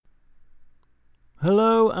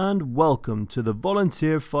Hello and welcome to the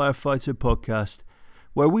Volunteer Firefighter Podcast,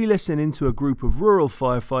 where we listen into a group of rural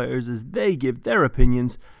firefighters as they give their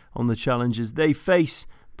opinions on the challenges they face,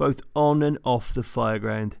 both on and off the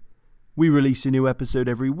fireground. We release a new episode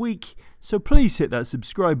every week, so please hit that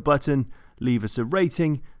subscribe button, leave us a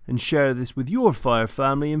rating, and share this with your fire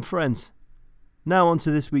family and friends. Now on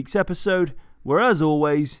to this week's episode, where as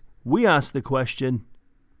always, we ask the question,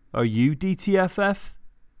 are you DTFF?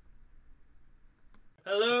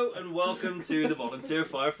 Hello and welcome to the Volunteer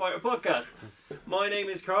Firefighter Podcast. My name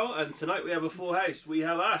is Carl and tonight we have a full house. We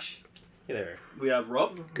have Ash. Hey there. We have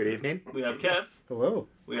Rob. Good evening. We have Kev. Hello.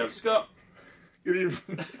 We have Scott. Good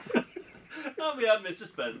evening. And we have Mr.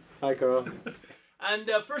 Spence. Hi, Carl. And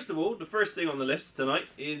first of all, the first thing on the list tonight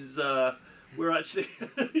is we're actually...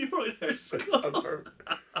 You're right there, Scott.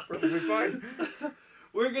 Perfectly fine.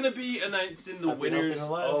 We're going to be announcing the winners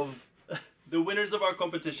of our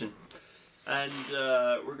competition. And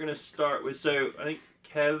we're going to start with, so I think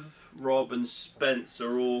Kev, Rob and Spence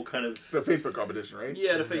are all kind of... It's a Facebook competition, right?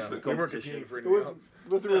 Yeah, the Facebook We weren't competition. competing for anything else.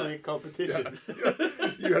 It wasn't really a competition.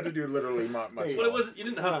 Yeah. You had to do literally not much. Well, it wasn't. You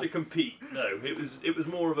didn't have to compete. No, it was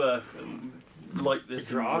more of a like this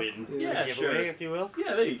A draw? win. Yeah, Giveaway, sure. if you will.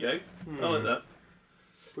 Yeah, there you go. I like that.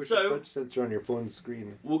 Push So- the touch sensor on your phone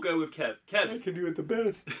screen. We'll go with Kev. I Kev, can do it the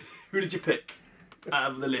best. who did you pick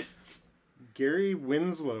out of the lists? Gary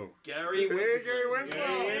Winslow. Gary. Hey, Gary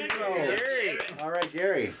Winslow! Gary. All right,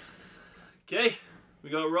 Gary. Okay, we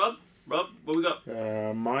got Rob. Rob, what we got?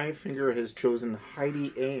 My finger has chosen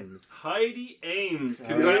Heidi Ames. Heidi Ames. Hey,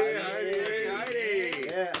 Congratulations. Heidi!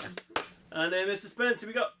 Yeah. And then Mr. Spencer,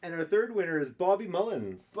 we got And our third winner is Bobby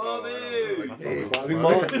Mullins. Bobby. Hey, Bobby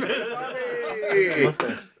Mullins. Bobby!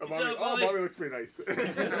 Mustache. Oh, job, Bobby. Bobby looks pretty nice.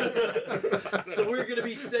 So we're going to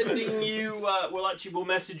be sending you, we'll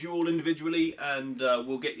message you all individually and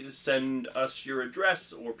we'll get you to send us your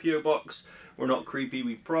address or PO box. We're not creepy,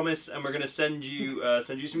 we promise. And we're going to send you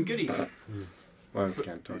some goodies. Well, I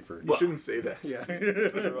can't talk for... You shouldn't say that. Yeah.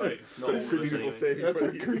 Right. Not all That's of creepy us people anyway. say That's before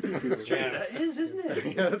what you... creepy people say. That is, isn't it?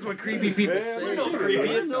 Yeah, that's what creepy people say. We're not creepy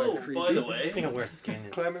at all, Not by the I way. think where skin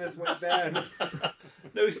is. Climbing this one band.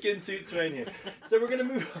 No skin suits around here. So we're going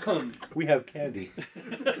to move on. We have candy.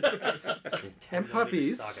 And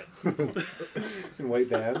puppies. Sockets. In white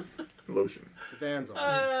bands. Lotion. Bands on.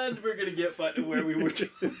 And we're going to get back to where we were.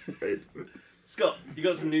 Right. Scott, you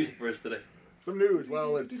got some news for us today. Some news.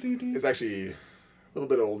 Well, it's actually a little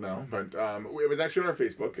bit old now, but it was actually on our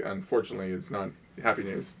Facebook. Unfortunately, it's not happy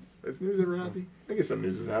news. Is news ever happy? I guess some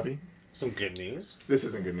news is happy. Some good news. This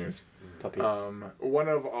isn't good news. Puppies. One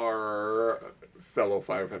of our fellow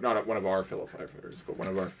firefighters, not one of our fellow firefighters, but one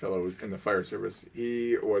of our fellows in the fire service,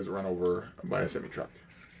 he was run over by a semi-truck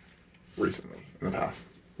recently, in the past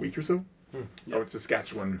week or so. Out in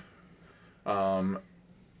Saskatchewan,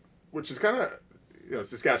 which is kind of,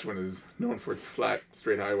 Saskatchewan is known for its flat,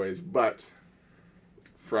 straight highways, but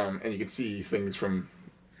and you can see things from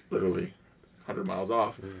literally 100 miles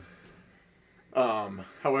off.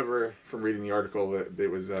 However, from reading the article, it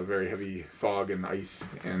was a very heavy fog and ice,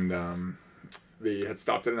 and they had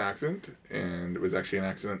stopped at an accident, and it was actually an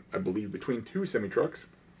accident, I believe, between two semi-trucks.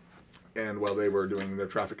 And while they were doing their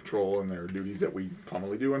traffic control and their duties that we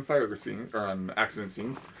commonly do on fire scene or on accident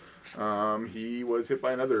scenes, he was hit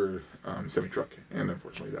by another semi-truck and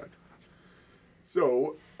unfortunately died.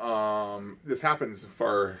 So this happens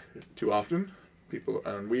far too often.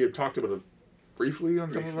 And we had talked about it briefly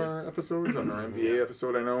on some of our episodes, on our MVA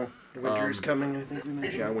episode, I know. Winter's coming, I think we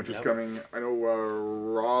mentioned. Yeah, winter's coming. I know,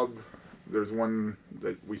 Rob, there's one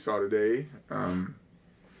that we saw today,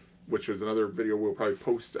 which is another video we'll probably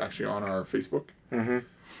post actually on our Facebook.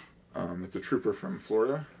 Mm-hmm. It's a trooper from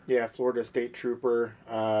Florida. Yeah, Florida State Trooper.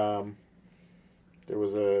 There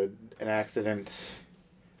was an accident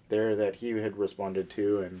there that he had responded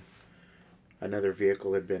to, and another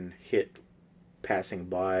vehicle had been hit passing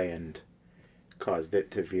by and caused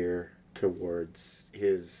it to veer towards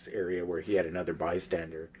his area where he had another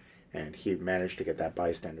bystander, and he managed to get that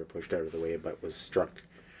bystander pushed out of the way but was struck.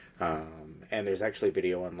 And there's actually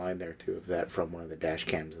video online there too of that from one of the dash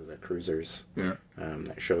cams of the cruisers. Yeah.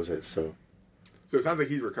 That shows it. So it sounds like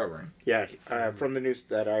he's recovering. yeah, from the news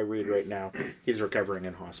that I read right now, he's recovering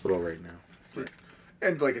in hospital right now.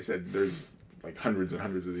 And like I said, there's like hundreds and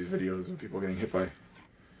hundreds of these videos of people getting hit by,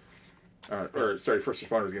 first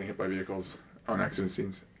responders getting hit by vehicles on accident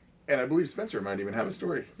scenes. And I believe Spencer might even have a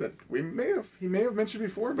story that he may have mentioned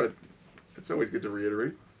before, but it's always good to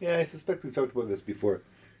reiterate. Yeah, I suspect we've talked about this before.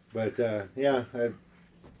 But,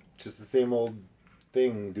 just the same old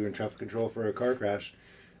thing, doing traffic control for a car crash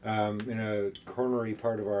in a cornery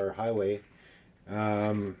part of our highway.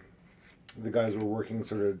 the guys were working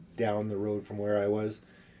sort of down the road from where I was,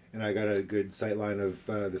 and I got a good sight line of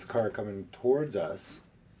this car coming towards us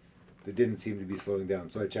that didn't seem to be slowing down.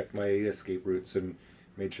 So I checked my escape routes and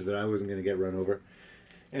made sure that I wasn't going to get run over.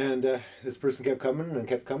 And this person kept coming and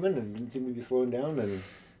didn't seem to be slowing down, and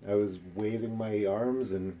I was waving my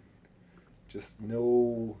arms and just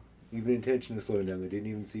no even intention of slowing down. They didn't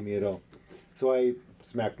even see me at all. So I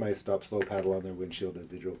smacked my stop slow paddle on their windshield as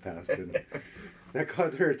they drove past, and that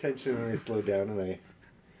caught their attention, and they slowed down, and I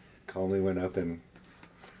calmly went up and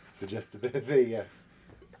suggested that they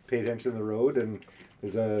pay attention to the road, and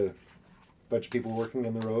there's a bunch of people working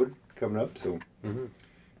on the road coming up, so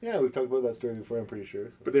yeah, we've talked about that story before, I'm pretty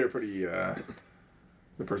sure. But they were pretty. The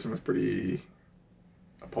person was pretty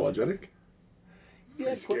apologetic.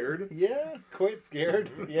 Yeah, scared? Quite scared.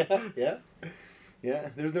 Yeah.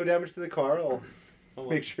 There's no damage to the car. I'll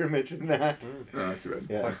make sure to mention that. No, that's too bad.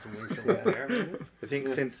 Yeah. Buy some windshield repair, maybe? I think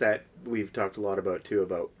since that we've talked a lot about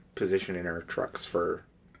positioning our trucks for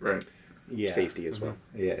Right. Yeah. safety as well.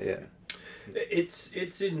 Yeah. It's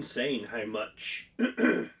insane how much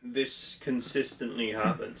this consistently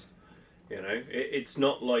happens. You know, it's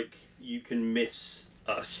not like you can miss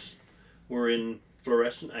us. We're in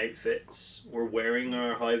fluorescent outfits. We're wearing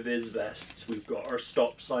our high-vis vests. We've got our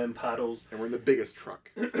stop sign paddles. And we're in the biggest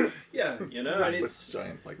truck. Yeah, you know, and With it's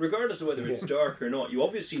giant lights. regardless of whether it's dark or not. You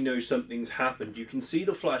obviously know something's happened. You can see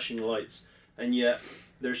the flashing lights, and yet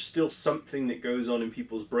there's still something that goes on in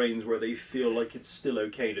people's brains where they feel like it's still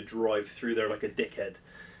okay to drive through there like a dickhead,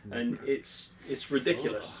 and it's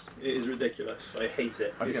ridiculous. It is ridiculous. I hate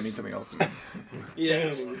it. I think I mean something else.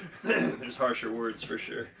 Yeah, there's harsher words for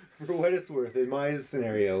sure. For what it's worth, in my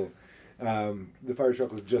scenario, the fire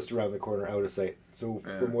truck was just around the corner, out of sight. So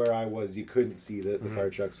from where I was, you couldn't see the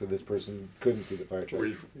fire truck. So this person couldn't see the fire truck. Were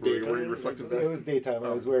you reflective vest? It was daytime. I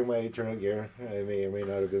was wearing my turnout gear. I may or may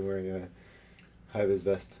not have been wearing a high-vis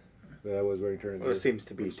vest, but I was wearing turnout Well, gear. it seems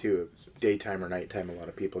to be too. Daytime or nighttime, a lot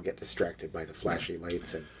of people get distracted by the flashy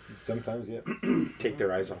lights and Sometimes, yeah. take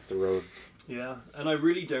their eyes off the road. Yeah, and I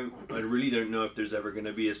really don't know if there's ever going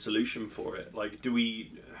to be a solution for it. Like, do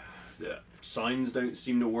we? Signs don't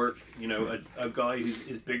seem to work. You know, a guy who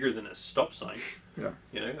is bigger than a stop sign. Yeah.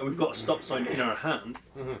 You know, and we've got a stop sign in our hand.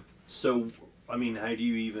 So, I mean, how do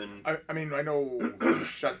you even? I mean, I know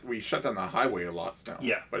we shut down the highway a lot now.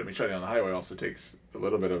 Yeah. But I mean, shutting down the highway also takes a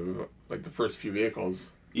little bit of, like, the first few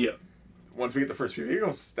vehicles. Yeah. Once we get the first few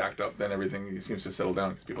vehicles stacked up, then everything seems to settle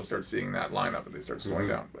down because people start seeing that lineup and they start slowing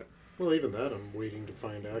down. But Well, even that, I'm waiting to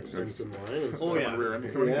find accidents in line and stuff. Oh, yeah. rear-ending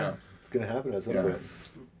somebody, Yeah. It's going to happen at some Yeah. point.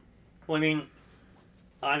 Well, I mean,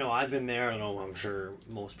 I know I've been there. I know I'm sure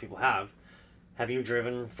most people have. Have you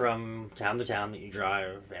driven from town to town that you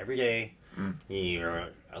drive every day? You're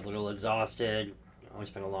a little exhausted. You always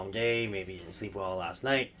been a long day. Maybe you didn't sleep well last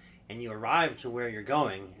night. And you arrive to where you're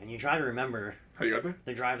going, and you try to remember How you got there?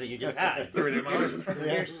 the drive that you just had. 30 miles.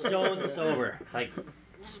 You're stone sober, like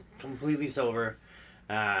completely sober,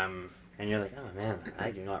 and you're like, oh man,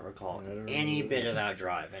 I do not recall any bit of that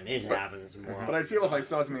drive, and it happens more. But I feel if I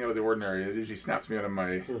saw something out of the ordinary, it usually snaps me out of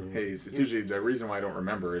my haze. It's usually the reason why I don't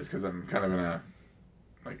remember is because I'm kind of in a,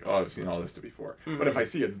 like, oh, I've seen all this before. But if I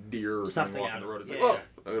see a deer or something Something walking out the of- road, it's like, yeah.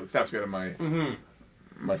 oh, it snaps me out of my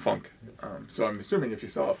my funk. So I'm assuming if you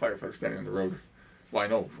saw a firefighter standing on the road, well, I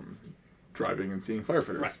know from driving and seeing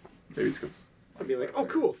firefighters. Right. Maybe it's because I'd be like, oh,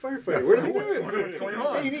 cool, firefighter. What are they doing? what's going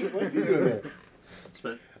on? Hey, neat, what's he doing there?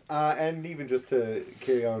 Spence? And even just to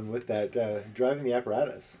carry on with that, driving the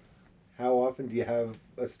apparatus. How often do you have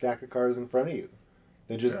a stack of cars in front of you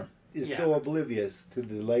that just is Yeah. so oblivious to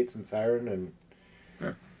the lights and siren? And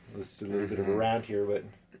this is a little bit of a rant here, but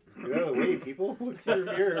get out of the way, people. Look at your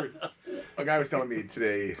mirrors. A guy was telling me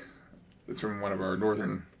today, it's from one of our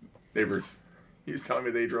northern neighbors. He was telling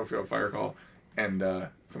me they drove to a fire call and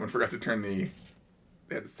someone forgot to turn they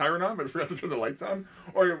had the siren on, but forgot to turn the lights on.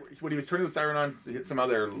 Or when he was turning the siren on, some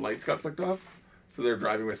other lights got flicked off. So they're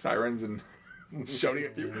driving with sirens and shouting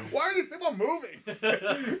at people, why are these people moving?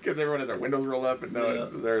 Because everyone had their windows rolled up and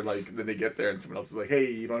they're like, then they get there and someone else is like,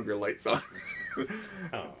 hey, you don't have your lights on.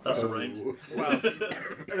 That's around. Well,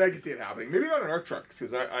 and I can see it happening. Maybe not in our trucks,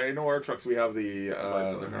 because I know our trucks, we have the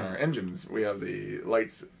our engines, we have the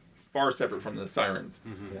lights far separate from the sirens.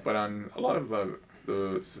 But on a lot of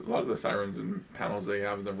the sirens and panels, they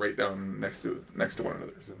have them right down next to one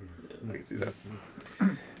another. So I can see that.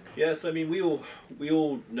 Yes, I mean we all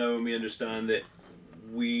know and we understand that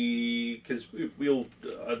because we all,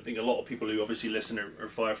 I think a lot of people who obviously listen are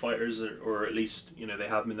firefighters or at least, you know, they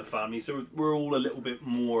have them in the family, so we're all a little bit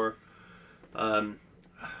more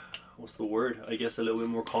what's the word, I guess, a little bit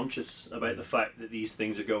more conscious about the fact that these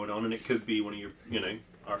things are going on, and it could be one of your, you know,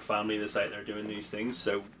 our family that's out there doing these things.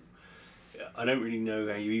 So I don't really know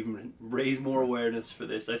how you even raise more awareness for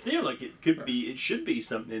this. I feel like it should be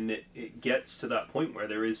something that it gets to that point where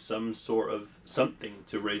there is some sort of something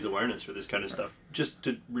to raise awareness for this kind of stuff, just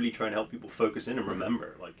to really try and help people focus in and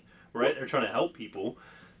remember, like, we're out there trying to help people.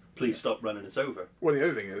 Please stop running us over. Well, the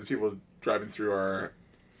other thing is people driving through our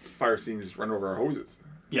fire scenes run over our hoses.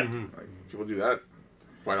 Yeah. Like, people do that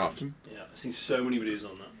quite often. Yeah, I've seen so many videos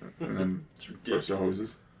on that. And then It's burst ridiculous. the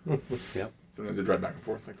hoses. Yep. Sometimes they drive back and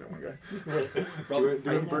forth like that one guy.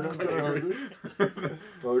 Doing burnouts on houses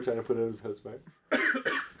while we're trying to put out his house back.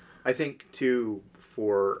 I think too,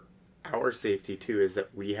 for our safety too, is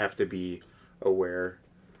that we have to be aware,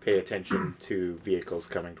 pay attention to vehicles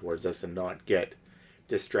coming towards us, and not get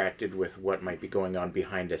distracted with what might be going on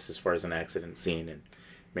behind us as far as an accident scene, and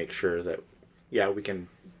make sure that we can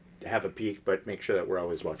have a peek, but make sure that we're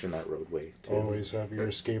always watching that roadway too. Always have your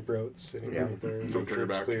escape routes sitting Yeah. right there. Don't Make turn sure your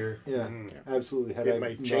it's back. clear. Yeah, absolutely. Had It I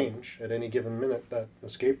might not- change at any given minute, that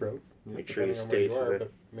escape route. Make sure you depending on stay where to are, the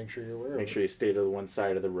but make sure you're aware make of sure you stay to the one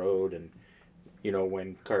side of the road, and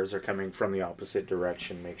when cars are coming from the opposite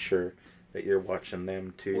direction, make sure that you're watching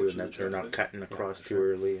them too, Watching and that the they're not traffic. cutting across for too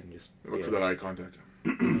sure. early, and just Look for that eye contact.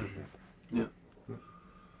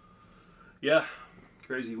 Yeah,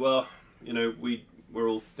 crazy. Well, we're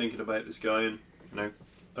all thinking about this guy, and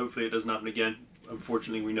hopefully it doesn't happen again.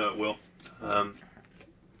 Unfortunately, we know it will.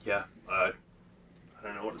 Yeah, I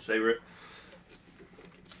don't know what to say, Rick.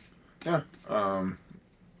 Yeah. On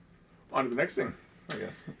to the next thing, I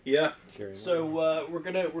guess. Yeah. Carrying So we're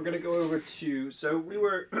gonna go over to. So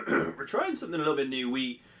we're trying something a little bit new.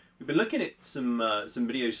 We've been looking at some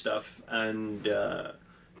video stuff, and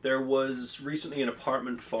there was recently an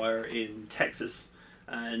apartment fire in Texas,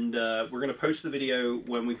 and we're gonna post the video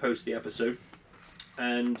when we post the episode.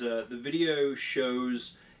 And the video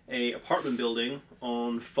shows a apartment building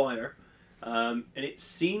on fire, and it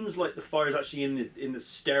seems like the fire is actually in the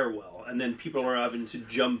stairwell, and then people are having to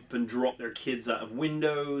jump and drop their kids out of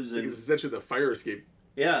windows, and Because essentially the fire escape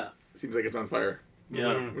yeah, seems like it's on fire.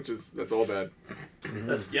 yeah. That's all bad.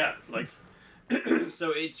 That's like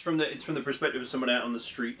so it's from the perspective of someone out on the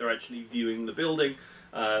street. They're actually viewing the building,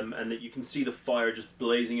 and that you can see the fire just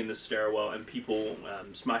blazing in the stairwell, and people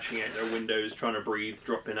smashing out their windows, trying to breathe,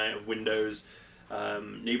 dropping out of windows.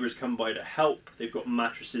 Neighbors come by to help. They've got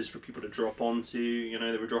mattresses for people to drop onto.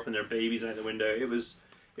 They were dropping their babies out the window.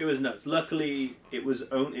 It was nuts. Luckily, it was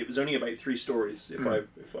only about 3 stories, if I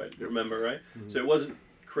remember right. So it wasn't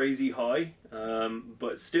crazy high,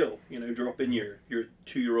 but still, dropping your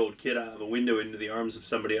 2-year-old kid out of a window into the arms of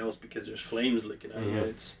somebody else because there's flames licking at you.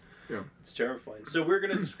 It's terrifying. So we're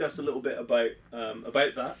going to discuss a little bit about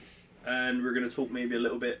that, and we're going to talk maybe a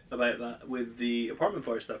little bit about that with the apartment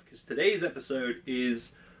fire stuff, because today's episode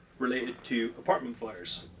is related to apartment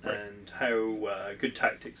fires and how good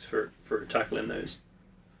tactics for tackling those.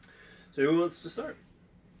 So who wants to start?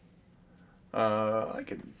 I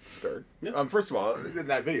can start. Yeah. First of all, in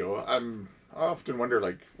that video, I often wonder,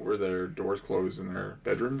 like, were their doors closed in their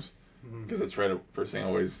bedrooms? Because it's right first thing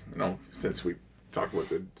always, since we talk about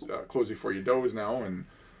the close before you doze now and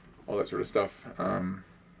all that sort of stuff.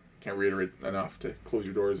 Can't reiterate enough to close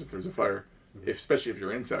your doors if there's a fire, especially if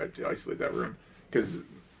you're inside, to isolate that room.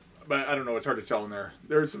 But I don't know, it's hard to tell in there.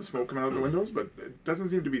 There's some smoke coming out of the windows, but it doesn't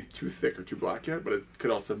seem to be too thick or too black yet, but it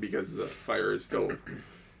could also be because the fire is still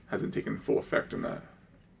hasn't taken full effect in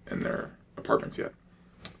their apartments yet.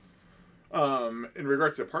 In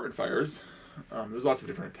regards to apartment fires, there's lots of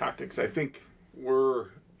different tactics. I think we're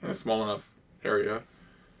in a small enough area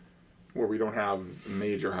where we don't have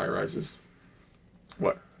major high-rises.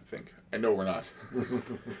 What? I know we're not.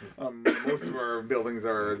 Most of our buildings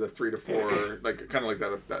are the 3 to 4, kind of like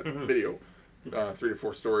that video, 3 to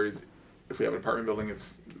 4 stories. If we have an apartment building,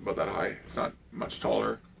 it's about that high. It's not much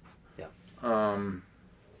taller. Yeah.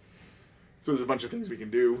 So there's a bunch of things we can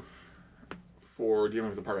do for dealing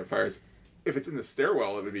with apartment fires. If it's in the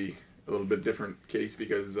stairwell, it would be a little bit different case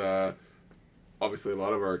because obviously a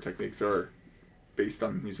lot of our techniques are based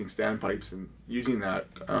on using standpipes and using that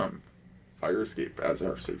fire escape as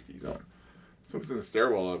our safety zone. So if it's in the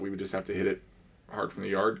stairwell, we would just have to hit it hard from the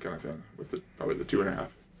yard kind of thing with probably the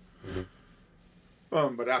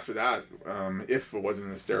 2.5. But after that, if it wasn't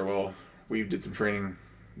in the stairwell, we did some training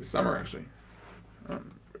this summer actually.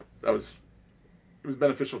 It was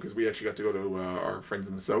beneficial because we actually got to go to our friends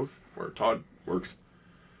in the south where Todd works,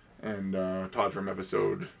 and Todd from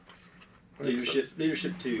episode Leadership 2.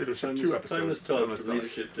 Leadership 2 episode. Timeless Todd from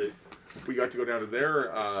Leadership 2. We got to go down to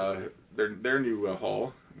their new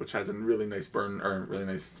hall, which has a really nice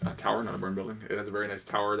tower, not a burn building. It has a very nice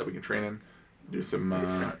tower that we can train in. do some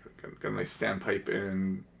got a nice standpipe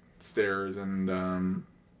and stairs, and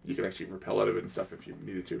you can actually rappel out of it and stuff if you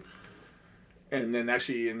needed to. And then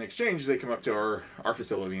actually in exchange, they come up to our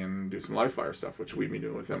facility and do some live fire stuff, which we've been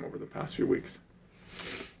doing with them over the past few weeks.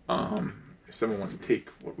 If someone wants to take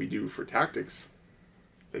what we do for tactics,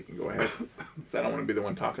 they can go ahead. So I don't want to be the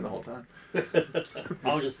one talking the whole time.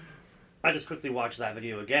 I just quickly watched that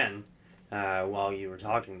video again while you were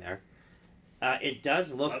talking there. It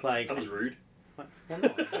does look like that was rude. What? Well, no.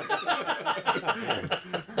 I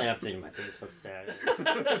updated my Facebook stat.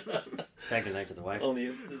 Second night to the wife. On the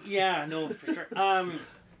instance. Yeah, no, for sure.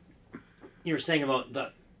 You were saying about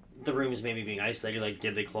the rooms maybe being isolated. Like,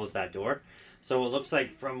 did they close that door? So it looks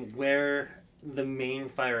like from where the main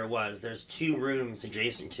fire was, there's 2 rooms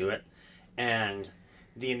adjacent to it, and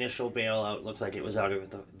the initial bailout looked like it was out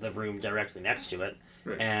of the room directly next to it.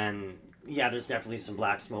 Right. And yeah, there's definitely some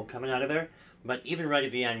black smoke coming out of there. But even right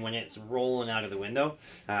at the end, when it's rolling out of the window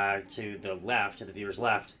to the left, to the viewer's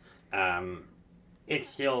left, it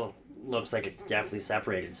still looks like it's definitely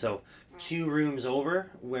separated. So 2 rooms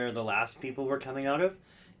over, where the last people were coming out of,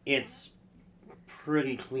 it's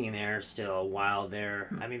pretty clean air still while they're...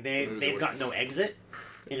 I mean, they've got no exit.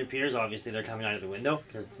 It appears, obviously, they're coming out of the window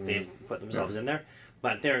because they've put themselves in there.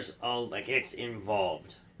 But there's it's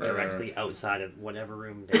involved directly outside of whatever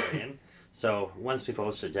room they're in. So once we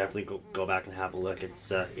post it, definitely go back and have a look. It's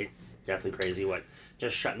definitely crazy what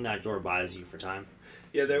just shutting that door buys you for time.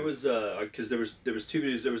 Yeah, there was because there was 2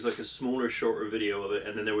 videos. There was like a smaller, shorter video of it,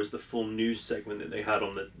 and then there was the full news segment that they had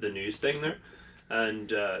on the news thing there.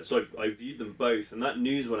 And so I viewed them both, and that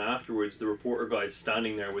news one afterwards, the reporter guy's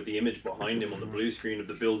standing there with the image behind him on the blue screen of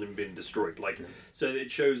the building being destroyed. So it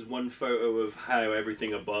shows one photo of how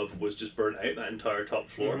everything above was just burnt out, that entire top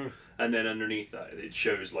floor, and then underneath that it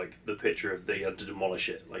shows the picture of they had to demolish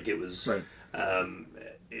it. It was, Right.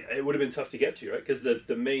 It would have been tough to get to, right? Because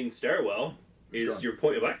the main stairwell is Sure. your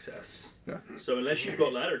point of access. Yeah. So unless you've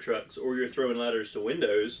got ladder trucks or you're throwing ladders to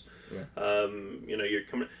windows. Yeah. You're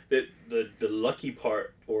coming. The lucky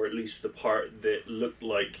part, or at least the part that looked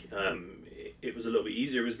like it was a little bit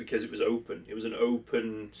easier, was because it was open. It was an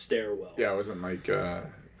open stairwell. Yeah, it wasn't like a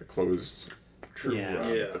closed,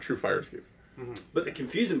 a true fire escape. But the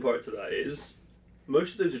confusing part to that is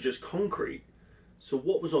most of those are just concrete. So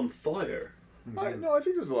what was on fire? I think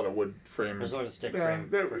there's a lot of wood frame. There's a lot of stick Yeah,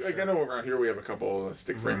 frame. I know around here we have a couple of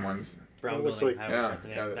stick frame ones. Brown It looks building like- house.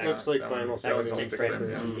 Looks like that vinyl one- That was all stick frame.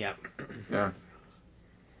 yeah. Yeah. Yeah.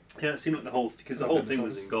 Yeah, it seemed like the whole thing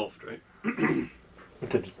was engulfed, right?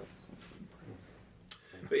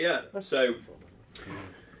 But yeah, so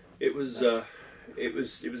it was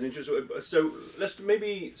interesting. So let's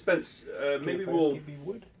maybe Spence, maybe we'll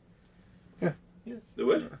wood. the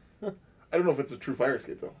wood. I don't know if it's a true fire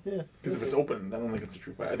escape though. Yeah. Because if it's open, I don't think it's a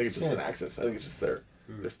true fire. I think it's just an access. I think it's just their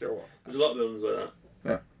stairwell. There's a lot of buildings like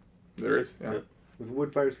that. There is. Yeah. Yeah. With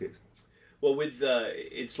wood fire escapes. Well, with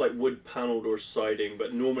it's like wood panelled or siding,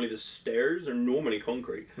 but normally the stairs are normally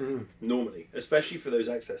concrete. Normally, especially for those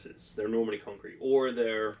accesses, they're normally concrete, or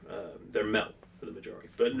they're metal for the majority.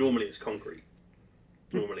 But normally it's concrete.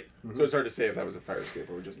 Normally, So it's hard to say if that was a fire escape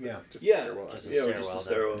or just yeah, a stairwell. just a yeah, or stairwell just a then.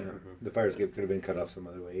 stairwell. Yeah. The fire escape could have been cut off some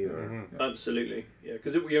other way either. Absolutely, yeah,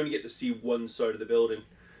 because we only get to see one side of the building,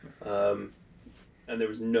 and there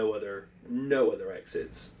was no other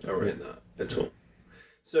exits or in that at all.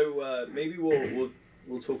 So maybe we'll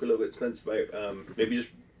talk a little bit, Spence, about maybe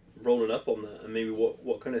just rolling up on that, and maybe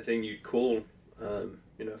what kind of thing you'd call,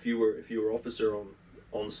 if you were officer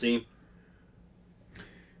on scene.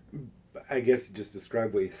 I guess you just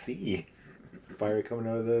describe what you see. Fire coming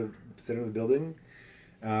out of the center of the building.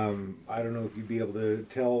 I don't know if you'd be able to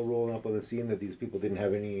tell rolling up on the scene that these people didn't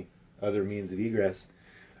have any other means of egress.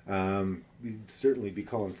 We'd certainly be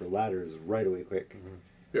calling for ladders right away quick.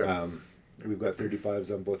 Yeah. We've got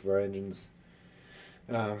 35s on both of our engines.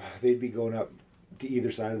 They'd be going up to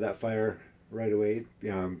either side of that fire right away,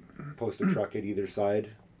 post a truck at either side,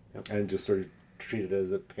 and just sort of treat it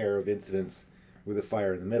as a pair of incidents with a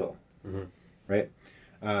fire in the middle. Right?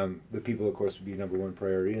 The people, of course, would be number one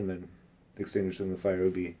priority, and then extinguishing the fire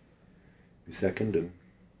would be second, and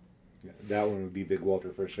that one would be Big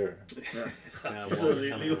Walter for sure. Absolutely.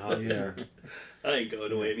 Yeah. I ain't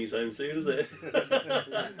going away anytime soon, is it?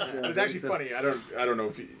 It's actually funny. I don't know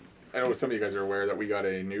if I know some of you guys are aware that we got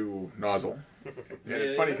a new nozzle, and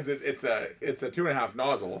it's funny because it's a 2.5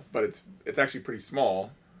 nozzle, but it's actually pretty small.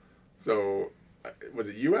 So, was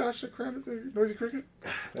it you, Ash, that crafted the Noisy Cricket?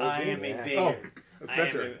 I am a big. Oh.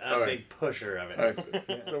 Spencer. I am a big pusher of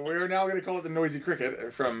it. So we're now going to call it the Noisy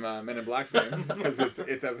Cricket from Men in Black fame because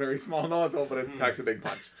it's a very small nozzle, but it packs a big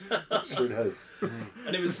punch. Sure does.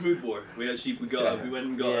 And it was smoothbore. We went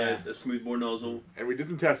and got a smoothbore nozzle. And we did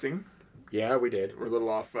some testing. Yeah, we did. We're a little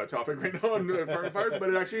off topic right now on apartment fires, but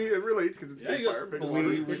it relates because it's big fire, big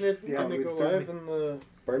water. Didn't it go live in the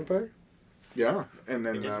barn fire? Yeah, and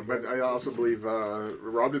then but I also believe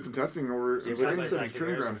Rob did some testing over some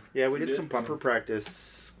training ground. Yeah, we did some bumper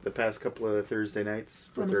practice the past couple of Thursday nights.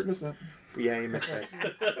 I must have missed that. Yeah, you missed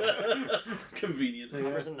that. Convenient.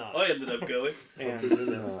 Numbers and knots. I ended up going.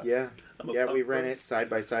 And, yeah, we ran it side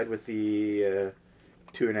by side with the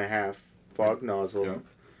 2.5 fog nozzle. Yeah.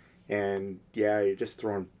 And yeah, you're just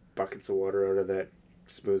throwing buckets of water out of that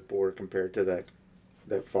smooth bore compared to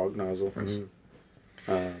that fog nozzle.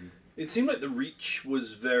 Mm-hmm. It seemed like the reach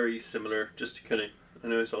was very similar. Just to kind of, I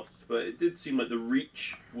know it's off, but it did seem like the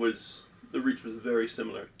reach was very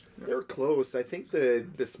similar. They were close. I think the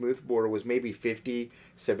smooth bore was maybe 50,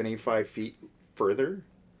 75 feet further.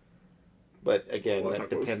 But again, Well, that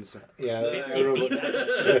that's not depends. Yeah, I don't know.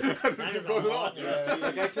 That is a lot.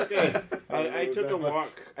 Like I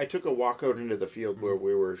took a walk out into the field where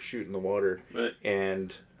we were shooting the water, Right.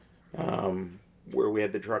 and where we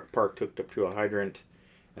had the truck parked hooked up to a hydrant,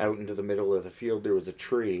 out into the middle of the field there was a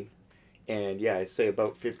tree, and yeah, I'd say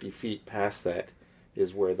about 50 feet past that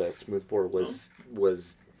is where the smooth bore was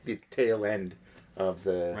the tail end of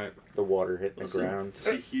the water hitting the ground. It's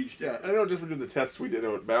a huge Yeah, I know. Just we did the tests we did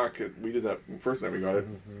out back. We did that first time we got it.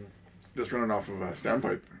 Just running off of a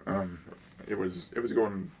standpipe. It was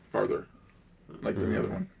going farther, like than the other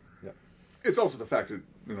one. Yeah. It's also the fact that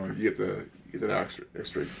you get that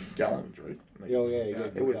extra gallons, right? Like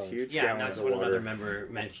It was huge. Yeah, and gallons that's of what water. another member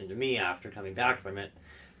mentioned to me after coming back from it.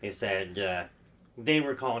 They said they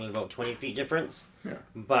were calling it about 20 feet difference, Yeah.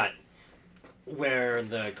 but where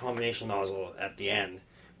the combination nozzle at the end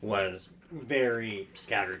was very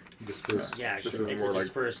scattered. Dispersed. Yeah, This it's is more like-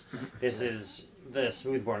 dispersed. This is the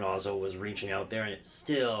smoothbore nozzle was reaching out there, and it's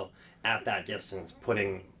still at that distance,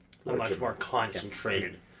 putting a much more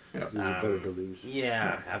concentrated. Yeah. It's a better deluge.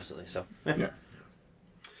 Yeah, absolutely. So Yeah.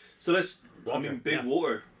 So let's. I mean, big yeah.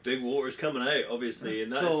 water. Big water is coming out, obviously,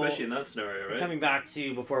 and that, So, especially in that scenario, right? coming back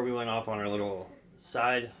to before we went off on our little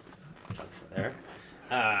side there,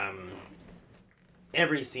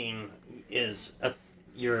 every scene is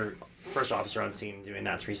your first officer on scene doing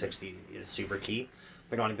that 360 is super key.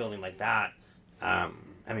 But on a building like that, I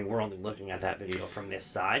mean, we're only looking at that video from this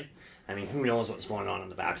side. I mean, who knows what's going on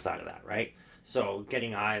the back side of that, right? So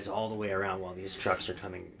getting eyes all the way around while these trucks are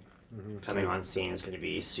coming on scene is going to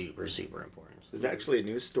be super, super important. There's actually a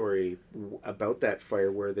news story about that fire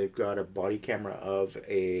where they've got a body camera of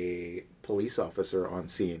a police officer on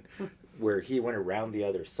scene where he went around the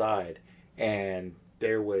other side and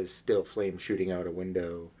there was still flame shooting out a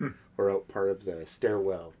window or out part of the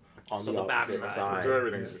stairwell on So the the back opposite side. side. So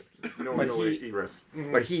everything's no egress.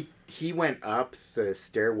 But he went up the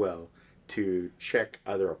stairwell to check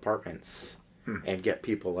other apartments and get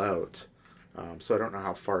people out. So I don't know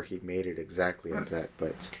how far he made it exactly up that,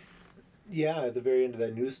 but Yeah, at the very end of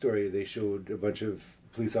that news story, they showed a bunch of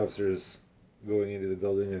police officers going into the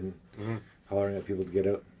building and hollering at people to get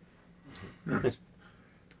out.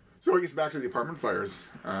 So I guess back to the apartment fires.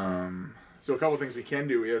 So a couple of things we can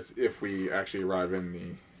do is if we actually arrive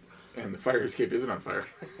and the fire escape isn't on fire.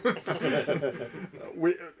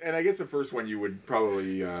 And I guess the first one you would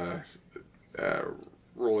probably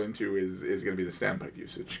roll into is going to be the standpipe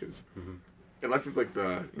usage because unless it's like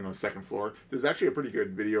the second floor. There's actually a pretty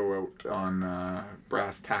good video out on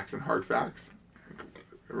Brass Tacks and Hard Facts.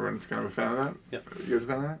 Everyone's kind of a fan of that. Yep. You guys a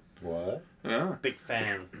fan of that? What? Yeah. Big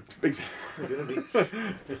fan. Big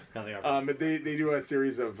fan. No, they are. But they do a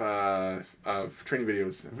series of training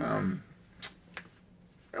videos.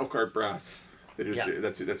 Elkhart Brass. They do. Yeah.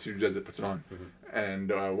 That's who does it. Puts it on.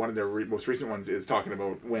 And one of their most recent ones is talking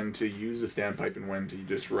about when to use the standpipe and when to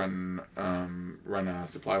just run a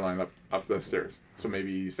supply line up the stairs. So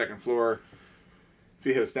maybe second floor. If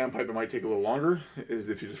you hit a standpipe, it might take a little longer. Is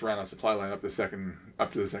if you just ran a supply line up to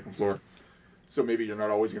the second floor. So maybe you're not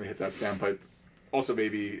always going to hit that standpipe. Also,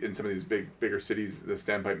 maybe in some of these bigger cities, the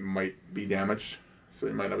standpipe might be damaged, so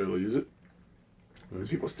you might not be able to use it. Because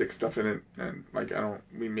people stick stuff in it, and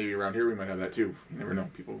maybe around here we might have that too. You never know.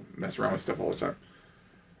 People mess around with stuff all the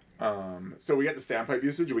time. So we got the standpipe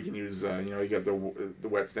usage. We can use, you got the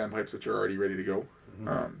wet standpipes, which are already ready to go,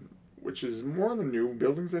 which is more in the new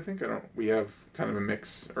buildings, I think. We have kind of a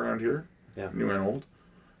mix around here, new and old.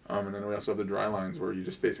 And then we also have the dry lines where you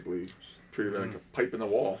just basically treat it like a pipe in the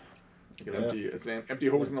wall. Like it's an empty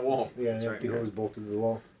hose in the wall. Yeah, an empty hose bolted to the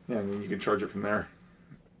wall. Yeah, and then you can charge it from there.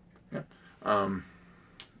 Yeah.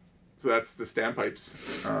 So that's the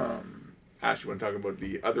standpipes. Ash, you want to talk about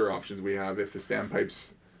the other options we have if the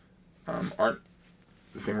standpipes aren't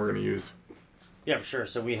the thing we're going to use? Yeah, for sure.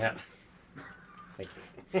 So we have. Thank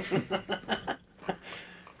you.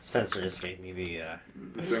 Spencer just gave me the.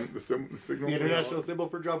 The signal. The international symbol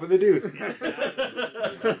for dropping the deuce.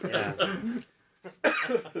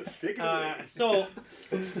 Yeah. So,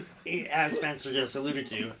 as Spencer just alluded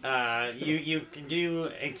to, you can do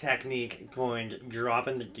a technique called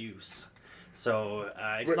dropping the deuce. So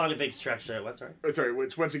it's not a big stretch. What? Sorry. Sorry,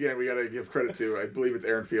 which once again we got to give credit to. I believe it's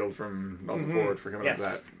Aaron Field from Nelson Forward for coming up with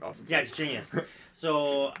that awesome. Yeah, it's genius.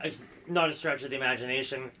 So it's not a stretch of the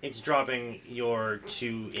imagination. It's dropping your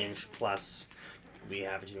 2-inch plus. We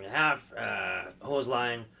have a 2.5 hose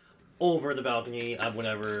line over the balcony of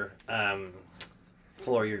whatever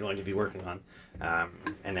floor you're going to be working on,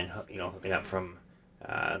 and then hooking up from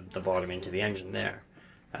the bottom into the engine there.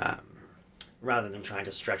 Rather than trying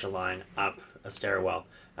to stretch a line up a stairwell,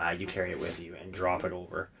 you carry it with you and drop it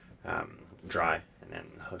over dry, and then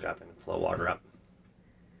hook up and flow water up.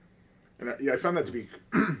 And I found that to be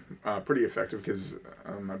pretty effective because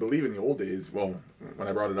I believe in the old days, well, when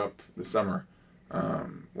I brought it up this summer,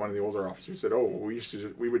 one of the older officers said, "Oh, we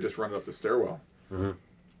would just run it up the stairwell,"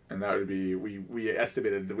 and that would be we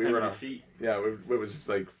estimated that we were on a feet. Yeah, it was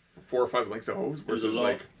like 4 or 5 lengths of hose versus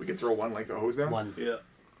like we could throw 1 length of hose down. One. Yeah.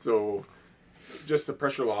 So just the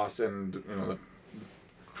pressure loss and the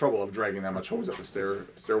trouble of dragging that much hose up the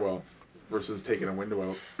stairwell versus taking a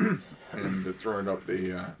window out and throwing it up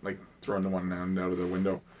the throwing the one end out of the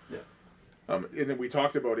window. Yeah. And then we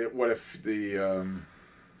talked about it. What if the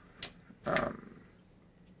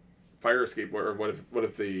fire escape, or what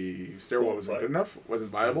if the stairwell wasn't good enough,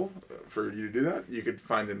 wasn't viable for you to do that? You could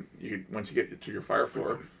once you get to your fire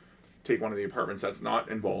floor, take one of the apartments that's not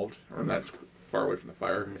involved or that's far away from the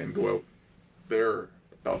fire and go out their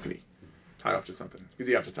balcony, tie off to something, because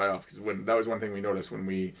you have to tie off. Because that was one thing we noticed when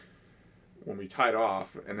we tied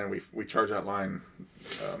off and then we charged that line,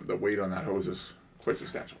 the weight on that hose is quite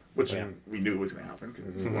substantial, which we knew was going to happen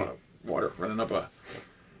because it's a lot of water running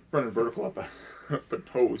vertical up a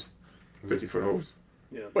hose, 50-foot hose.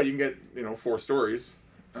 Yeah. But you can get 4 stories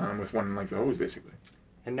with one length of hose basically.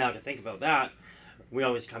 And now to think about that, we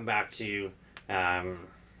always come back to,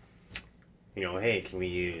 hey, can we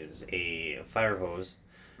use a fire hose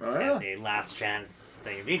as a last chance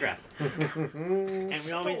thing of egress? And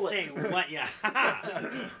we always say, what? Yeah.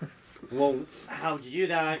 Well, how would you do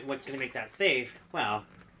that? What's going to make that safe? Well,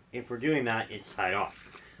 if we're doing that, it's tied off.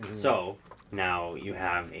 So now you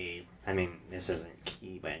have this isn't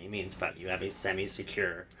key by any means, but you have a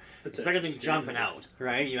semi-secure. It's better than jumping out,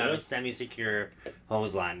 right? You have a semi-secure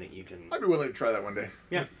hose line that you can. I'd be willing to try that one day.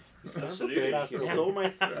 Yeah. Absolutely. You stole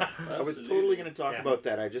my. I was totally going to talk about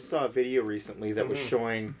that. I just saw a video recently that was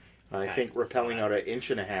showing, I think, rappelling out 1.5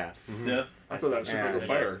 inches. Yeah. I saw that Chicago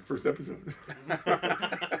Fire first episode.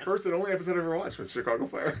 First and only episode I ever watched was Chicago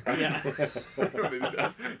Fire. Yeah. They did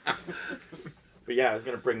that. But yeah, I was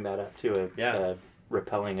going to bring that up too.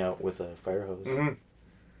 Rappelling out with a fire hose.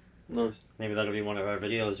 Nice. Maybe that'll be one of our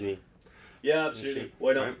videos. Yeah, absolutely.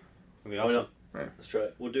 Why not? Right? Why not? Right. Let's try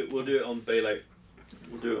it. We'll do it on Baylight.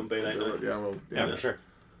 We'll do it on Baylight night. Yeah, for sure.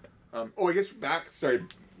 I guess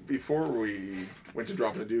before we went to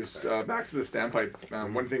drop the deuce, back to the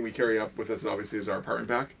standpipe. One thing we carry up with us obviously is our apartment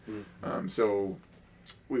pack. So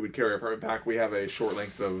we would carry our apartment pack. We have a short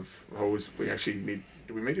length of hose. We actually need.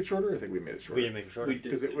 Did we make it shorter? I think we made it shorter. We didn't make it shorter.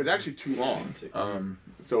 Because it was actually too long.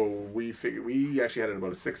 So we figured we actually had it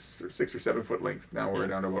about a 6 or 7 foot length. Now we're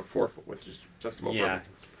down to about 4 foot, with just about perfect.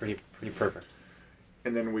 It's pretty perfect.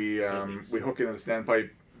 And then we hook into the standpipe,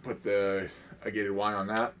 put a gated Y on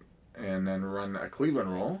that, and then run a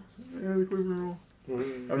Cleveland roll. Yeah, the Cleveland roll.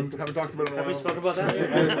 Haven't talked about it in a while. Have we spoke about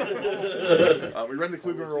that? We ran the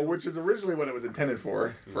Cleveland roll, which is originally what it was intended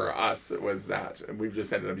for. For us, it was that, and we've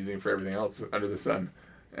just ended up using it for everything else under the sun,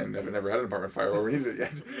 and have never had an apartment fire where we needed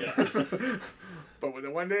it yet. Yeah. But when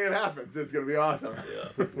the one day it happens, it's gonna be awesome.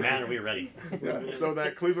 Yeah. Man, are we ready? Yeah. So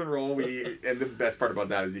that Cleveland roll, and the best part about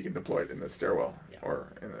that is you can deploy it in the stairwell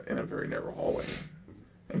or in a very narrow hallway,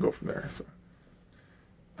 and go from there. So,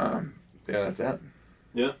 that's it.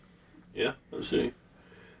 Yeah, absolutely.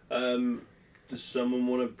 Does someone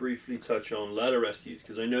want to briefly touch on ladder rescues?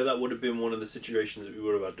 Because I know that would have been one of the situations that we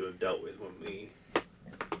would have had to have dealt with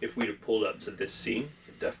if we'd have pulled up to this scene.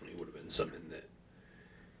 It definitely would have been something that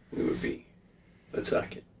we would be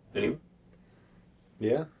attacking. Anyone?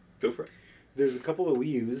 Yeah. Go for it. There's a couple that we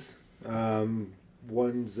use.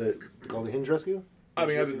 One's called a hinge rescue. I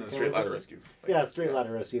mean, other than the straight ladder rescue. Yeah, straight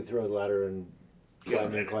ladder rescue. Throw the ladder and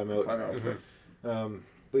climb in, climb out. Climb out.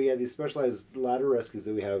 But yeah, these specialized ladder rescues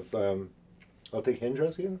that we have, I'll take hinge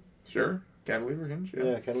rescue. Sure. Cantilever hinge.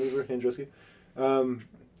 Yeah, cantilever hinge rescue.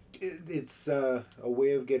 It's a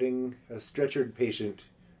way of getting a stretchered patient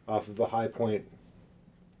off of a high point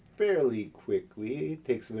fairly quickly. It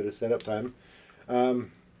takes a bit of setup time.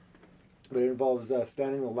 But it involves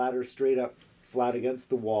standing the ladder straight up, flat against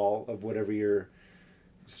the wall of whatever your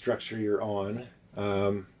structure you're on,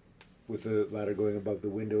 with the ladder going above the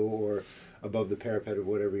window or above the parapet of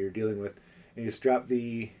whatever you're dealing with. And you strap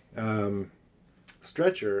the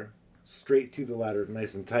stretcher straight to the ladder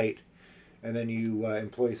nice and tight, and then you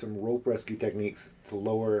employ some rope rescue techniques to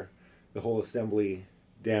lower the whole assembly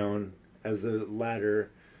down as the ladder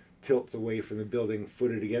tilts away from the building,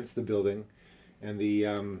 footed against the building, and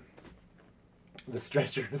the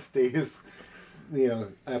stretcher stays, up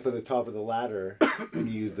at the top of the ladder,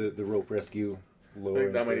 and you use the rope rescue lower. I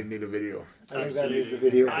think that might need a video. I think that needs a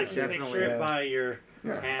video. I can picture it by your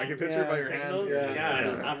hand. I can picture it by your hands. signals.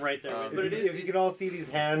 Yeah. I'm right there with But you. it is- If you can all see these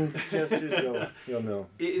hand gestures, you'll know.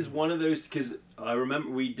 It is one of those, because I remember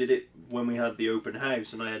we did it when we had the open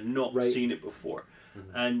house, and I had not Right. seen it before.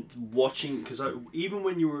 And watching, because even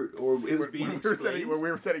when you were, or it was being When we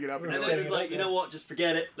were setting it up. and and then like, it was like, you know what, just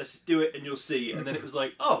forget it, let's just do it and you'll see. And then it was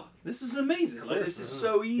like, oh, this is amazing. Like, this is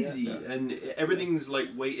so easy. And everything's like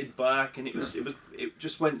weighted back, and it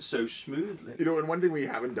just went so smoothly. and one thing we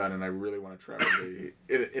haven't done, and I really want to try,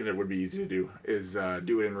 and it would be easy to do, is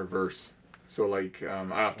do it in reverse. So, like,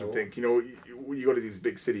 I often think, you go to these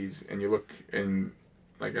big cities and you look in,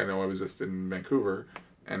 like, I know I was just in Vancouver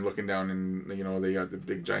and looking down in, they got the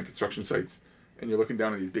big giant construction sites, and you're looking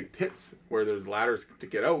down in these big pits where there's ladders to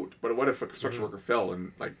get out. But what if a construction worker fell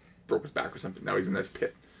and, like, broke his back or something? Now he's in this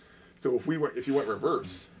pit. So if you went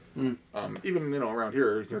reversed, even around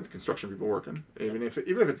here, the construction people working, even if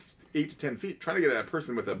it's 8 to 10 feet, trying to get a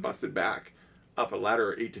person with a busted back up a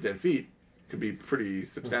ladder 8 to 10 feet could be pretty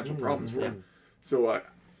substantial problems for them. So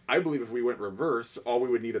I believe if we went reverse, all we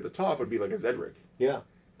would need at the top would be like a Z rig. Yeah.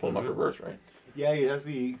 Pull them up reverse, right? Yeah, you'd have to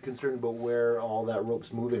be concerned about where all that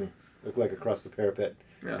rope's moving, like across the parapet,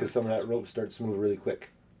 Yeah. because some of that rope starts to move really quick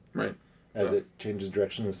Right. as it changes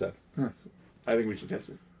direction and stuff. I think we should test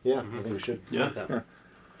it. Yeah, I think we should. Yeah.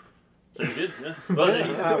 So you did, yeah. Well, there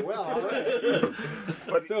you go. Well, all right.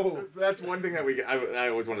 But So- so that's one thing that I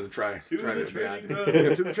always wanted to try. To try the to training add. ground.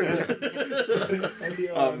 Yeah, to the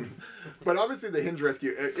training. But obviously the hinge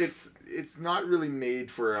rescue, it's not really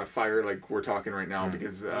made for a fire like we're talking right now,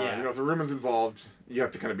 because Yeah. if a room is involved, you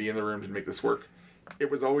have to kind of be in the room to make this work.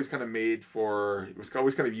 It was always kind of made for. It was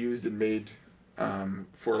always kind of used and made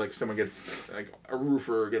for, like, if someone gets, like, a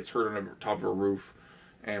roofer gets hurt on the top of a roof,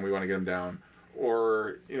 and we want to get them down,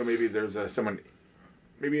 or maybe there's someone.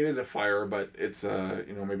 Maybe it is a fire, but it's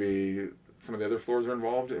maybe some of the other floors are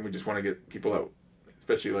involved, and we just want to get people out.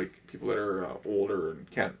 Especially, like, people that are older and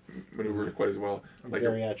can't maneuver quite as well. Like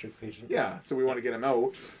Bariatric patient. yeah, so we want to get them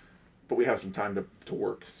out, but we have some time to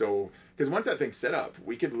work. So, because once that thing's set up,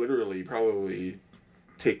 we could literally probably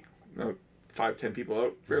take 5-10 people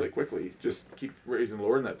out fairly quickly. Just keep raising and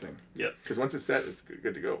lowering that thing. Yeah. Because once it's set, it's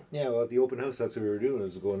good to go. Yeah, well, at the open house, that's what we were doing,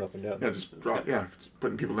 was going up and down. Yeah, just drop. Yeah, just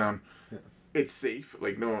putting people down. It's safe.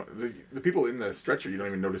 Like, no, the people in the stretcher, you don't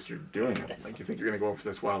even notice you're doing it. Like, you think you're gonna go for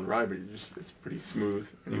this wild ride, but it's pretty smooth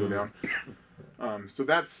when you go down. So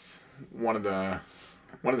that's one of the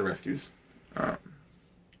rescues.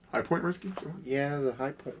 High Point rescue. So. Yeah, the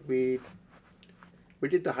High Point. We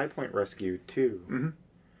did the High Point rescue too.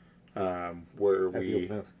 Mm-hmm. Where At the we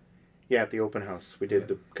open house. at the open house we did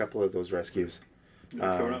the couple of those rescues.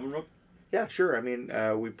 Rob? Yeah, sure. I mean,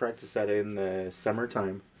 we practiced that in the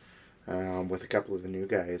summertime with a couple of the new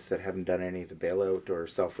guys that haven't done any of the bailout or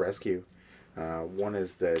self-rescue. One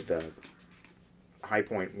is the High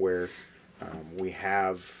Point, where we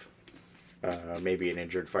have maybe an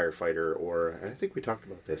injured firefighter, or I think we talked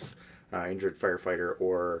about this, injured firefighter,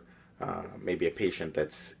 or maybe a patient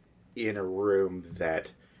that's in a room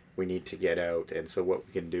that we need to get out. And so what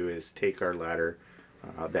we can do is take our ladder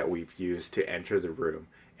that we've used to enter the room,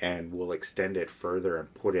 and we'll extend it further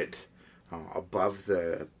and put it above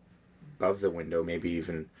the window, maybe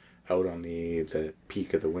even out on the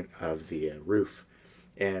peak of the roof.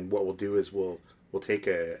 And what we'll do is we'll take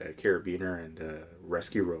a carabiner and a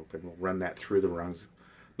rescue rope, and we'll run that through the rungs,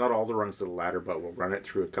 not all the rungs of the ladder, but we'll run it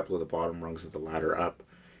through a couple of the bottom rungs of the ladder up,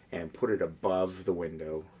 and put it above the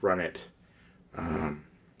window. Run it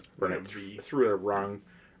through a rung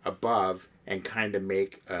above, and kind of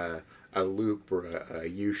make a loop or a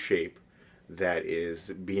U shape that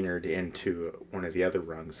is beanered into one of the other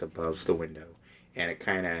rungs above the window, and it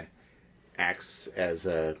kind of acts as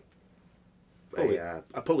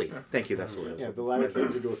a pulley. Thank you. That's what it is. Yeah, the ladder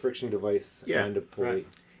turns into a friction device Yeah, and a pulley. right.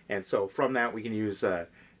 And so from that, we can use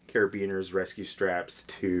carabiners, rescue straps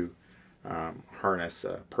to harness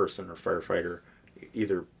a person or firefighter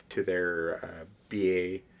either to their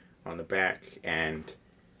BA on the back and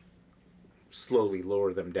slowly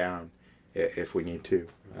lower them down if we need to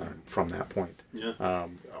from that point. Yeah.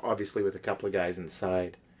 Obviously, with a couple of guys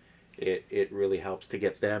inside, it really helps to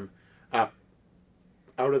get them up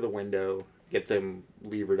out of the window, get them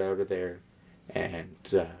levered out of there, and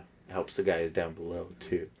helps the guys down below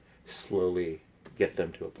to slowly get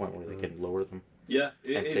them to a point where they can lower them Yeah.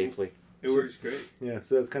 and safely. It works great. Yeah,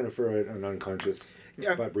 so that's kind of for an unconscious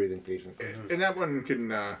butt breathing patient. And that one can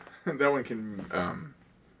that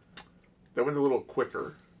one's a little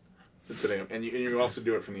quicker than today, and you also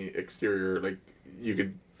do it from the exterior. Like you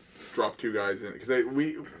could drop two guys in because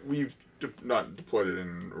we've not deployed it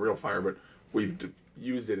in real fire, but we've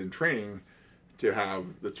used it in training to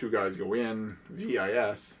have the two guys go in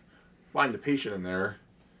VIS, find the patient in there,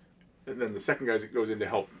 and then the second guy goes in to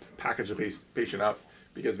help package the patient up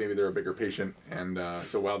because maybe they're a bigger patient, and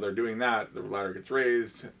so while they're doing that, the ladder gets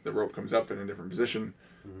raised, the rope comes up in a different position,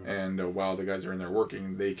 and while the guys are in there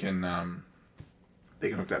working, they can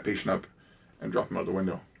hook that patient up and drop them out the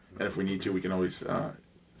window. And if we need to, we can always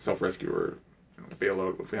self-rescue or bail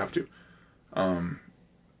out if we have to.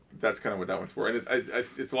 That's kind of what that one's for, and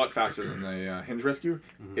it's a lot faster than the hinge rescue.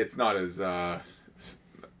 It's not as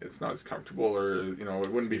comfortable, or it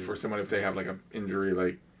wouldn't be for someone if they have like an injury,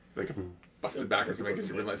 like a busted back or something, because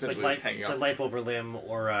you're essentially just hanging it's up. a life over limb,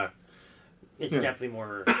 or it's definitely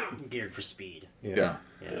more geared for speed. Yeah.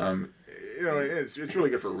 It's really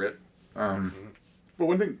good for RIT. But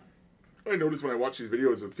one thing I noticed when I watch these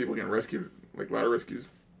videos of people getting rescued, like ladder rescues,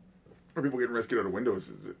 or people getting rescued out of windows,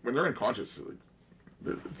 is that when they're unconscious,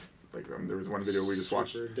 it's like there was one video we just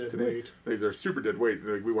watched Super dead today. weight. They're super dead weight.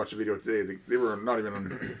 Like, we watched a video today. They were not even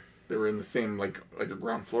on. They were in the same like a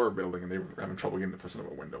ground floor building, and they were having trouble getting the person out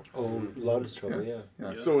of a window. Oh, a lot of trouble, yeah.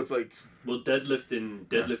 Yeah. So it's like Well,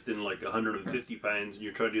 deadlifting like 150 pounds, and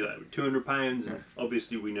you're trying to do that with 200 pounds, and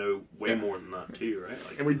obviously we know way more than that too, right?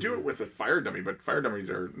 Like, and we do it with a fire dummy, but fire dummies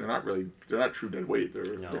they're not true dead weight.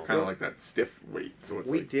 They're kind of like that stiff weight. So it's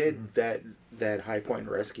We like, did that high point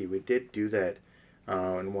rescue. We did do that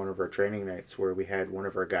on one of our training nights where we had one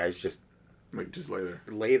of our guys just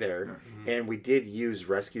lay there. and we did use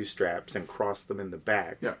rescue straps and cross them in the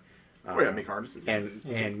back. Yeah. Make harnesses.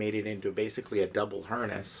 And made it into basically a double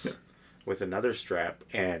harness with another strap,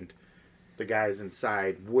 and the guys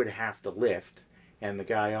inside would have to lift, and the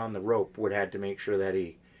guy on the rope would have to make sure that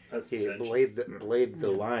he belayed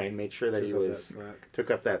the line, made sure that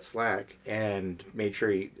took up that slack, and made sure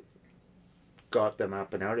he got them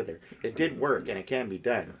up and out of there. It did work, and it can be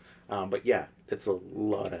done. But yeah, it's a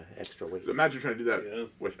lot of extra weight. So imagine trying to do that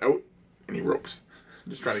without any ropes.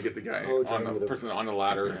 Just trying to get the guy on the person on the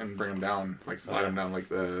ladder and bring him down, like slide him down, like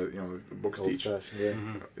the books teach. Yeah.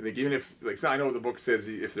 Like even if so I know the book says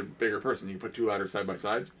if they're a bigger person, you can put two ladders side by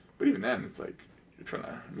side. But even then, it's like you're trying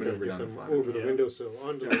to maneuver Get down them this ladder. over the windowsill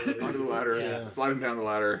onto the ladder. Onto the ladder, slide them down the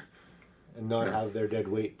ladder, And not have their dead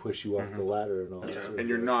weight push you off the ladder and all that. and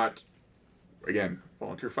you're not. Again,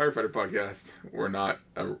 Volunteer Firefighter Podcast. We're not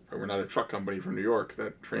a truck company from New York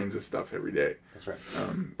that trains this stuff every day. That's right.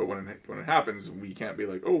 But when it happens, we can't be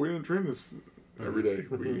like, oh, we didn't train this every day.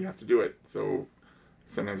 We have to do it. So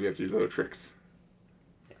sometimes we have to use other tricks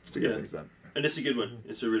to get things done. and it's a good one.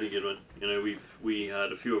 It's a really good one. We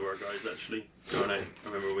had a few of our guys actually going out. I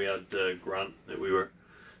remember we had Grant that we were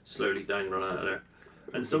slowly dangling out of there.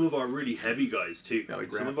 And some of our really heavy guys too. Yeah, like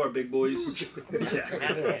some Grant. of our big boys.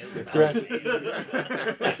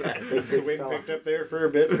 The wind picked up there for a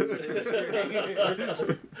bit.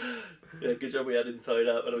 Yeah, good job we had him tied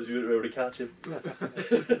up and I was able to catch him.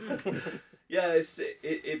 Yeah,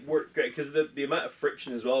 it worked great because the amount of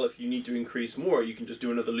friction as well. If you need to increase more, you can just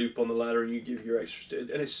do another loop on the ladder and you give your extra. And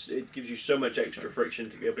it gives you so much extra friction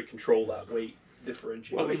to be able to control that weight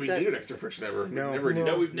differential. Well, I think we needed extra friction ever. No.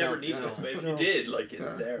 We've never needed it. But if you did,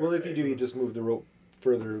 it's there. Well, if you do, you just move the rope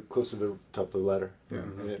further, closer to the top of the ladder. Yeah.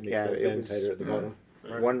 And it makes Yeah, that it bend was- tighter at the bottom.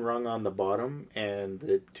 One rung on the bottom and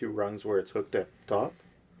the two rungs where it's hooked up top.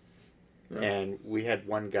 Yeah. And we had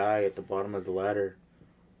one guy at the bottom of the ladder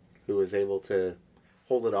who was able to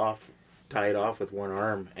hold it off, tie it off with one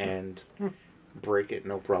arm, and break it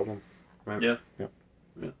no problem. Yeah.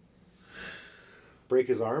 Break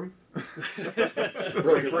his arm. Break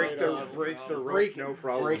the rope, no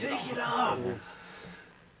problem. Take it off.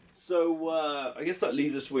 So I guess that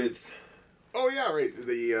leaves us with Oh yeah, right.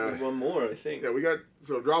 The one more, I think. yeah, we got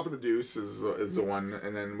dropping the deuce is the one,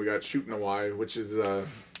 and then we got shooting the Y, which is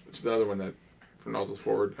another one that nozzles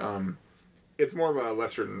forward. It's more of a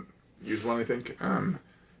lesser used one, I think,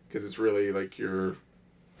 because it's really like you're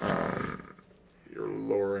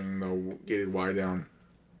lowering the gated Y down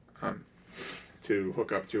to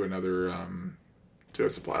hook up to another to a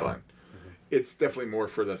supply line. It's definitely more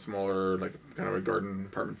for the smaller, like kind of a garden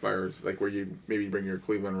apartment fires, like where you maybe bring your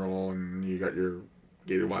Cleveland roll and you got your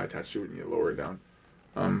gated Y attached to it and you lower it down.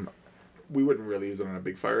 We wouldn't really use it on a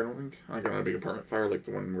big fire, I don't think. Like on a big apartment fire like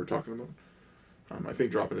the one we're talking about. I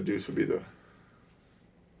think dropping the deuce would be the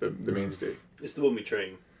mainstay. It's the one we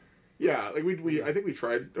train. Yeah, like we I think we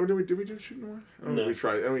tried. Oh, did we do shooting more? I don't think we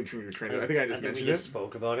tried. I don't think we trained it. I think I just mentioned we it. just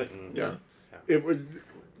spoke about it. And, Yeah. It was,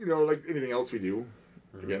 like anything else we do.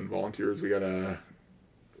 Again, volunteers, we gotta.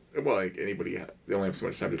 Well, like anybody, they only have so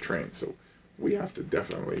much time to train, so we have to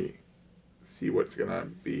definitely see what's gonna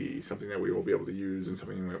be something that we will be able to use and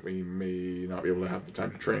something that we may not be able to have the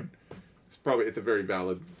time to train. It's a very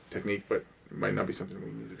valid technique, but it might not be something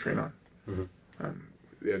we need to train on.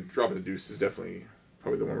 Yeah, dropping the deuce is definitely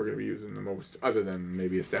probably the one we're going to be using the most, other than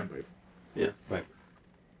maybe a standpipe. Yeah. Right.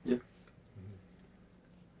 Yeah.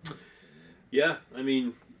 Yeah, I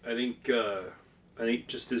mean, I think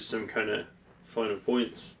just as some kind of final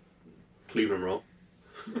points, Cleveland roll.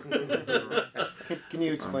 Can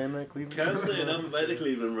you explain that, Cleveland? Can't say enough about the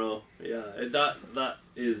Cleveland roll. Yeah, that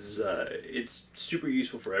is it's super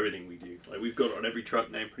useful for everything we do. Like we've got it on every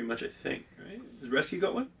truck now, pretty much. I think, right? Has Rescue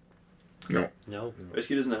got one? No.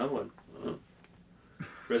 Rescue doesn't have one. Oh.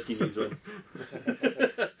 Rescue needs one.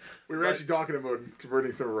 We were actually talking about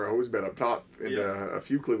converting some of our hose bed up top into a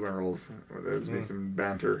few Cleveland rolls. There's been some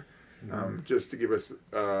banter, just to give us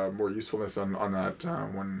more usefulness on that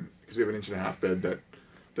one, because we have an 1.5-inch bed that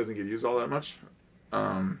doesn't get used all that much.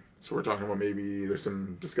 So we're talking about maybe there's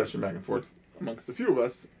some discussion back and forth amongst a few of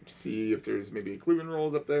us to see if there's maybe Cleveland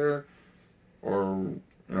rolls up there, or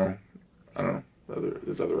I don't know.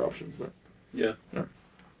 There's other options, but Yeah.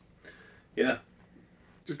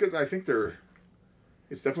 just because I think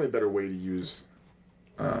it's definitely a better way to use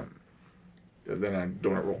than a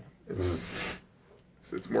donut roll. It's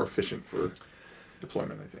more efficient for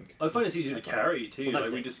deployment, I think. I find it's easier to carry too. Well,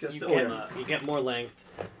 Like we discussed it you on that. You get more length,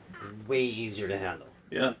 way easier to handle.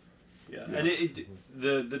 Yeah. And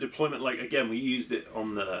the deployment, like again, we used it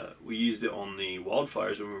on the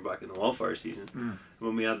wildfires when we were back in the wildfire season.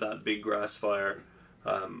 When we had that big grass fire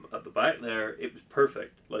at the back there, it was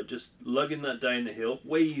perfect. Like just lugging that down the hill,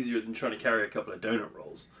 way easier than trying to carry a couple of donut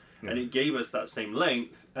rolls. And it gave us that same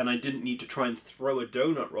length, and I didn't need to try and throw a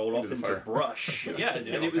donut roll off into brush. And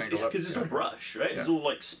it was because it's all brush, right? It's all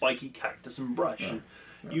like spiky cactus and brush. And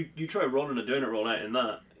you try rolling a donut roll out in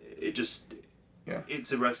that, it just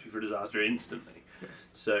it's a recipe for disaster instantly.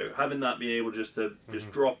 So having that be able just to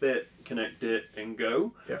just drop it, connect it, and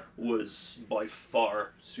go was by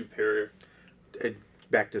far superior.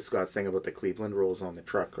 Back to Scott's thing about the Cleveland rolls on the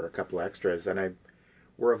truck, or a couple extras, and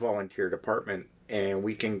we're a volunteer department, and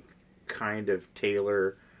we can kind of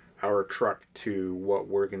tailor our truck to what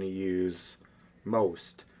we're going to use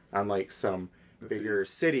most, unlike some bigger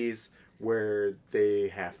cities where they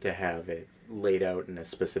have to have it laid out in a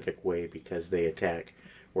specific way because they attack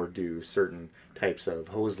or do certain types of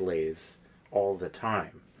hose lays all the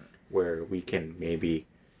time, where we can maybe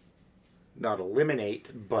not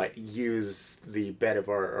eliminate but use the bed of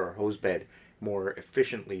our hose bed more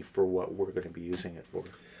efficiently for what we're going to be using it for.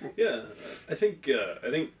 Yeah, I think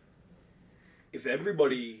if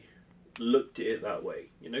everybody looked at it that way,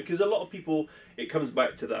 because a lot of people, it comes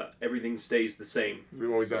back to that everything stays the same. We've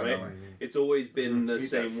always done it that way. It's always been the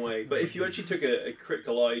same way. But if you actually took a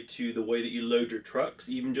critical eye to the way that you load your trucks,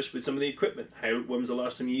 even just with some of the equipment, when was the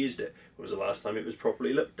last time you used it? When was the last time it was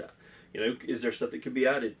properly looked at? Is there stuff that could be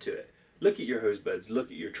added to it? Look at your hose beds,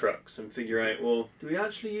 look at your trucks, and figure out, well, do we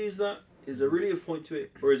actually use that? Is there really a point to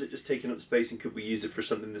it, or is it just taking up space, and could we use it for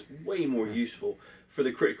something that's way more useful for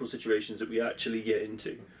the critical situations that we actually get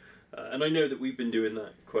into? And I know that we've been doing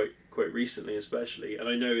that quite recently, especially, and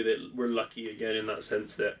I know that we're lucky again in that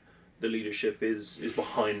sense that the leadership is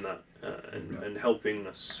behind that and helping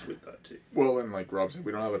us with that too. Well, and like Rob said,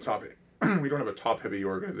 we don't have a top heavy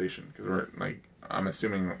organization, because we're like, I'm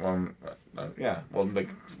assuming, like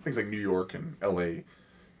things like New York and LA,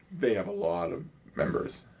 they have a lot of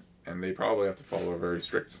members, and they probably have to follow a very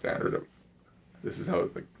strict standard of, this is how,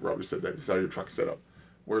 like Rob just said, this is how your truck is set up.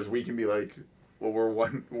 Whereas we can be like, well, we're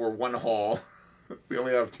one haul, we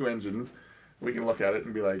only have 2 engines, we can look at it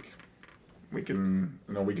and be like, we can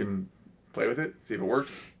play with it, see if it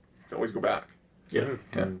works, we can always go back. Yeah.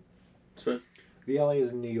 Yeah. So The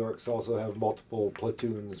LAs and New Yorks also have multiple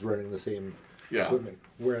platoons running the same Yeah. equipment.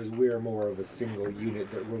 Whereas we're more of a single unit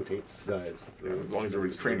that rotates guys Yeah, through. as long as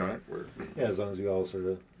everybody's trained on it, we're Yeah, as long as we all sort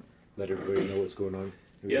of let everybody know what's going on.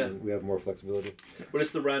 Yeah. We have more flexibility. But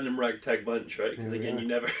it's the random ragtag bunch, right? Because again,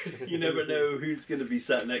 you never know who's going to be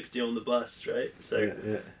sat next to you on the bus, right? So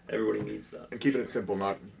everybody needs that. and keeping it simple,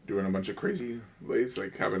 not doing a bunch of crazy lays,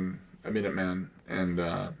 like having a Minuteman and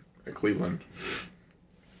a Cleveland,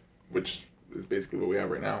 which is basically what we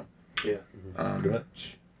have right now. Yeah. Pretty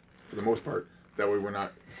much. For the most part. That way we're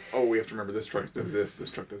not, oh, we have to remember this truck does this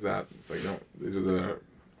truck does that. It's like, no, these are the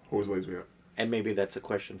hose lays we have. And maybe that's a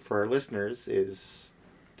question for our listeners, is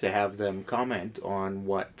to have them comment on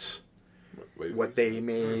what Lays they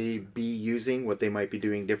may be using, what they might be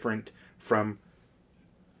doing different from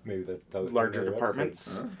Maybe that's larger another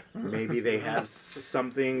departments. Maybe they have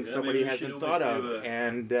something Yeah, somebody maybe we should hasn't thought almost of, do a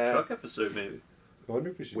and Truck episode, maybe. episode. I wonder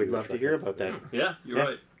if we should. we'd do a love to truck hear episode. about that. Yeah, you're Yeah.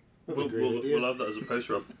 right. That's a We'll, great we'll, idea. we'll have that as a post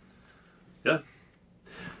run. Yeah.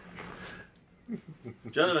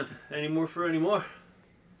 Gentlemen, any more for any more?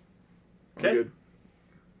 I'm Okay. good.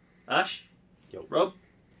 Ash? Yo. Rob?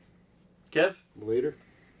 Kev? Later.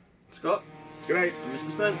 Scott? Good night. And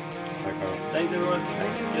Mr. Spence? Hi, Carl. Thanks, everyone.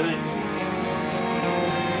 Good night.